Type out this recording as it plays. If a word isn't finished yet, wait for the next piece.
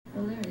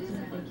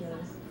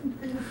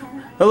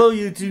Hello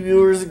YouTube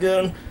viewers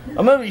again.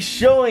 I'm going to be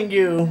showing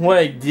you what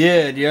I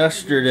did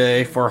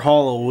yesterday for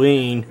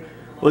Halloween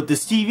with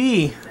this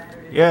TV.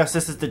 Yes,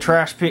 this is the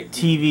Trash Pick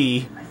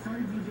TV.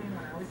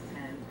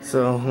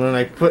 So then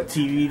I put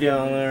TV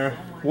down there.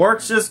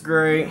 Works just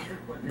great,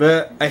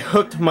 but I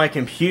hooked my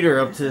computer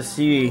up to this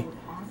TV.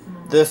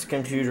 This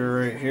computer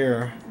right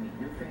here.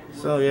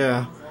 So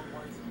yeah.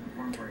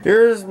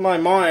 Here's my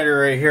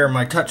monitor right here,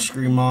 my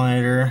touchscreen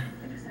monitor.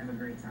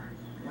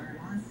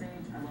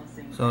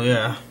 So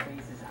yeah.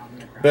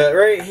 But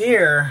right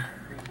here,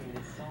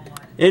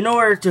 in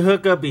order to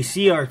hook up a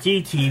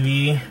CRT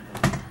TV,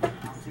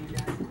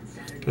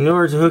 in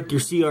order to hook your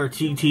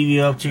CRT TV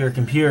up to your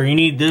computer, you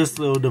need this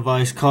little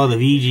device called the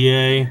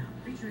VGA.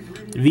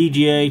 The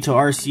VGA to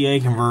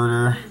RCA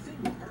converter.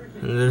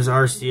 And there's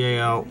RCA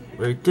out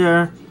right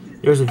there.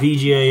 There's a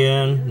VGA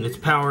in, and it's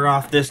powered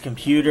off this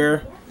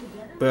computer.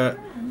 But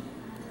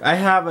I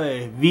have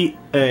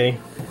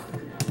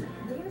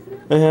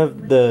I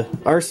have the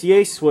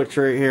RCA switch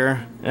right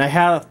here, and I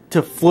have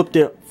to flip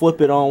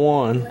it on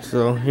one.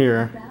 So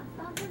here,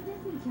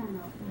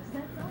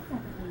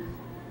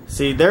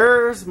 see,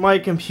 there's my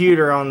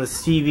computer on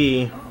this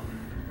TV.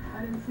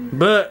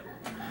 But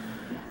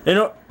you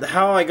know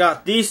how I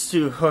got these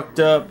two hooked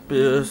up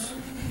is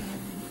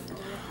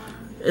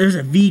there's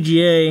a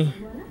VGA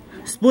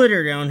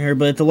splitter down here,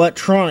 but it's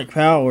electronic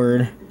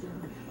powered.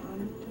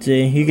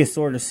 See, you can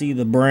sort of see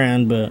the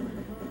brand, but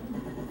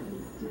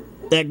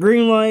that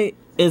green light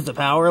is the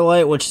power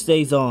light, which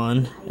stays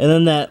on, and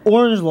then that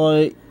orange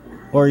light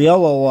or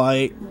yellow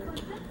light,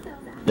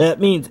 that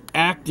means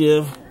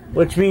active,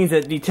 which means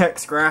it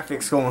detects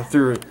graphics going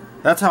through it.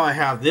 That's how I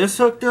have this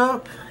hooked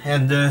up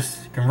and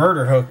this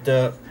converter hooked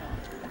up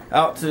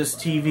out to this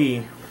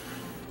TV.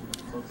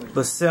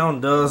 The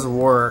sound does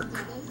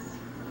work.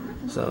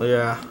 So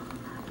yeah,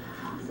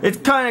 it's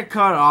kind of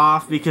cut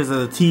off because of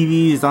the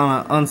TV is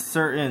on an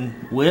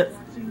uncertain width,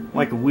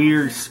 like a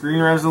weird screen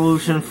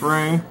resolution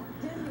frame.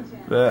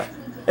 But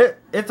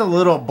it's a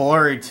little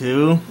blurry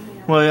too.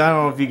 Well, I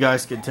don't know if you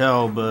guys could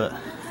tell, but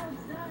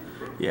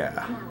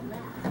yeah.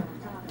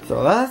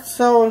 So that's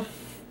how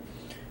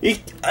you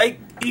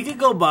could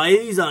go buy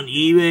these on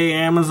eBay,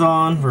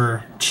 Amazon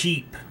for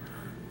cheap.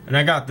 And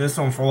I got this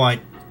one for like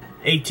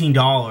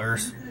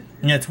 $18.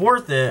 And it's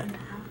worth it.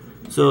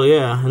 So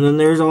yeah, and then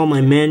there's all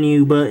my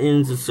menu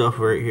buttons and stuff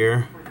right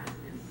here.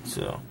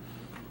 So,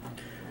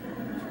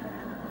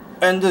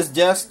 and this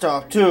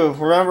desktop too.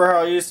 Remember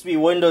how it used to be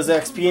Windows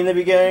XP in the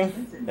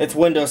beginning? It's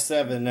Windows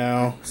 7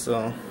 now.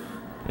 So,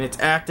 and it's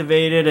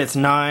activated. It's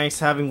nice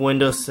having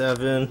Windows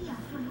 7.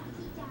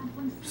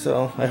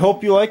 So I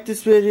hope you like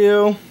this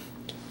video.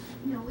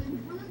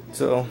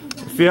 So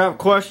if you have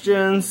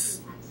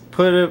questions,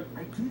 put it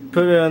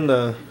in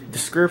the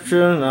description.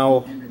 And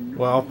I'll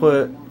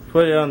put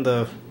it on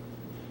the,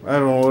 I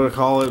don't know what to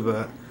call it,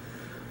 but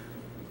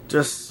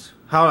just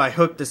how I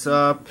hook this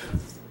up.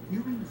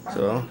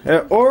 So,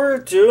 or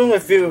too,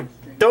 if you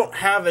don't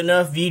have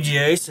enough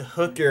VGAs to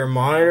hook your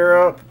monitor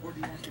up,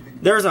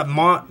 there's a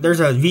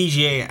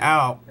VGA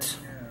out,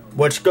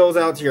 which goes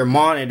out to your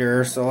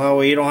monitor, so that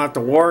way you don't have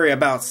to worry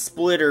about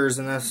splitters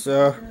and that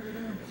stuff.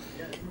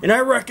 And I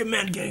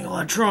recommend getting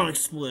electronic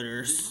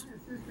splitters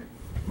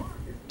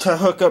to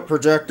hook up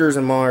projectors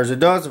and monitors. It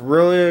does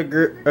really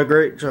a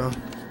great job.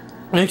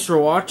 Thanks for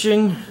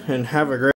watching, and have a great